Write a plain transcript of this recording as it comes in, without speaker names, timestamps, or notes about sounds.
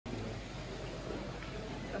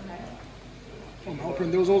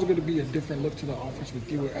Alperen, there was always going to be a different look to the offense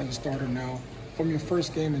with you as a starter now. From your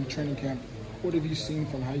first game in training camp, what have you seen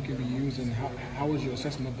from how you can be used, and how was your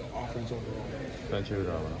assessment of the offense overall? Ben çevir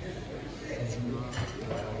abi. Hücumda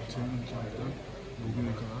training camp'ten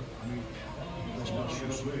bugüne kadar hani maç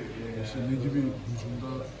başlıyorsun. İşte ne gibi hücumda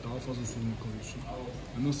daha fazla sorumluluk alıyorsun?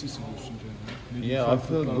 Nasıl hissediyorsun kendini? Yeah, I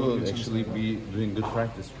feel good. Actually, we doing good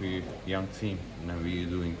practice. We young team, and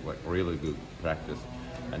we doing like really good practice.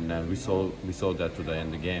 And we saw that today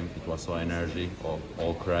in the game. It was so energy,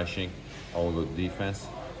 all crashing, all good defense.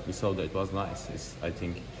 We saw that it was nice. I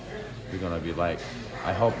think we're gonna be like.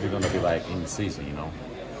 I hope we're gonna be like in the season, you know.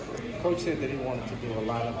 Coach said that he wanted to do a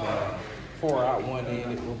lot of 4 out, 1 in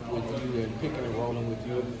with you and picking and rolling with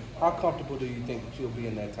you. How comfortable do you think that you'll be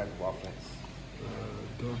in that type of offense?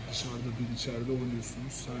 4 dışarıda, 1 içeride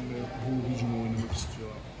oynuyorsunuz. Sen de bu hücumu oynamak istiyor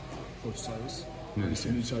koç servis. Yani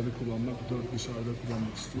seni içeride kullanmak, 4 dışarıda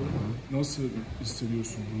kullanmak istiyor. Nasıl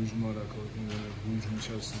hissediyorsun bu hücumla alakalı? Yani bu hücum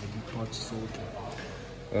içerisinde bir parçası olurken?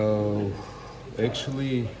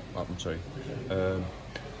 Actually, I'm sorry.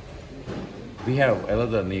 We have a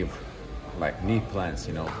lot of new plans,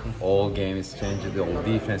 you know. All game is changed, all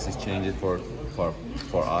defense is changed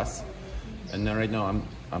for us. And then right now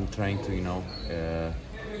I'm trying to, you know,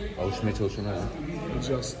 alışmaya çalışıyorum.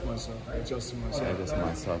 Adjusting myself. Adjust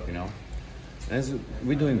myself, you know. And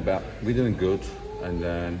we're doing good, and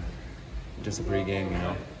then just a pre-game, you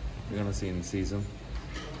know. We're gonna see in the season.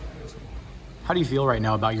 How do you feel right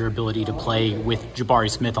now about your ability to play with Jabari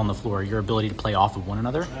Smith on the floor, your ability to play off of one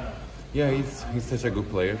another? Yeah, he's such a good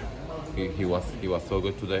player. He was so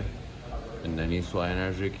good today, and then he's so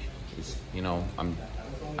energetic. You know,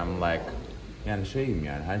 I'm like, yani şeyim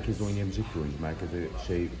yani, herkes oynayabilecek bir oyuncu, merkeze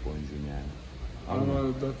oyuncuyum yani.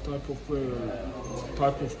 That type of player.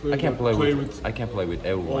 I can't play with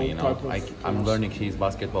everyone, you know. I'm learning his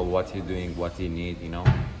basketball, what he's doing, what he needs, you know,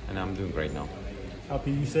 and I'm doing great now.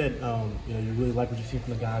 Alperen, you said you know you really like what you've seen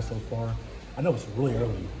from the guys so far. I know it's really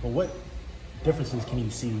early, but what differences can you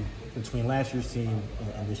see between last year's team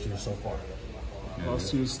and this year so far?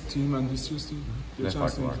 Last year's team and this year's team. Geçen fark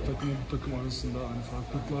var? seneki takımla bu takım arasında hani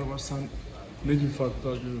farklılıklar var. Sen ne gibi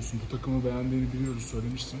farklar görüyorsun? Bu takımı beğendiğini biliyoruz,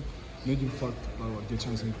 söylemiştin. Ne gibi farklılıklar var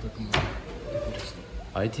geçen seneki takımla?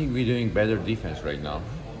 I think we're doing better defense right now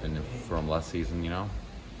than from last season, you know.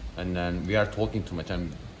 And then we are talking too much, and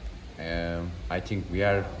I think we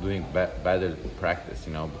are doing better practice,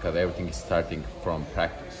 you know, because everything is starting from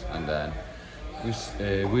practice, and then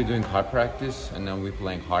we're doing hard practice, and then we're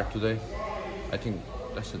playing hard today. I think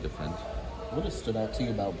that's the difference. What has stood out to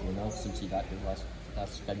you about Bruno since he got here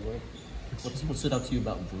last February? What stood out to you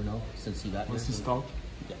about Bruno since he got here? Nasıl stout?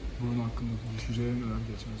 Bunun hakkındaki düşüncelerin neler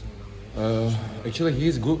geçen seneden? Actually,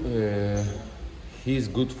 he's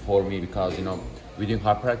good for me because, you know, we doing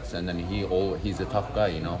hard practice, and then he's a tough guy,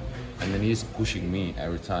 you know, and then he's pushing me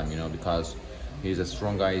every time, you know, because he's a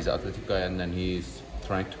strong guy, he's an athletic guy, and then he's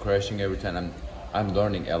trying to crashing every time. I'm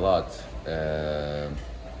learning a lot.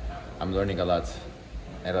 I'm learning a lot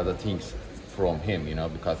of things from him, you know,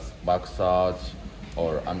 because box out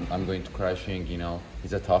or I'm going to crashing, you know.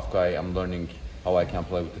 He's a tough guy. I'm learning how I can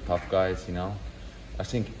play with the tough guys, you know. I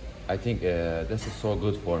think this is so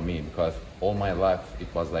good for me because all my life it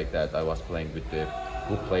was like that. I was playing with the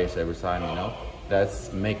good players every time, you know.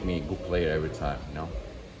 That's make me a good player every time, you know.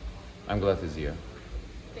 I'm glad he's here.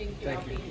 Thank you.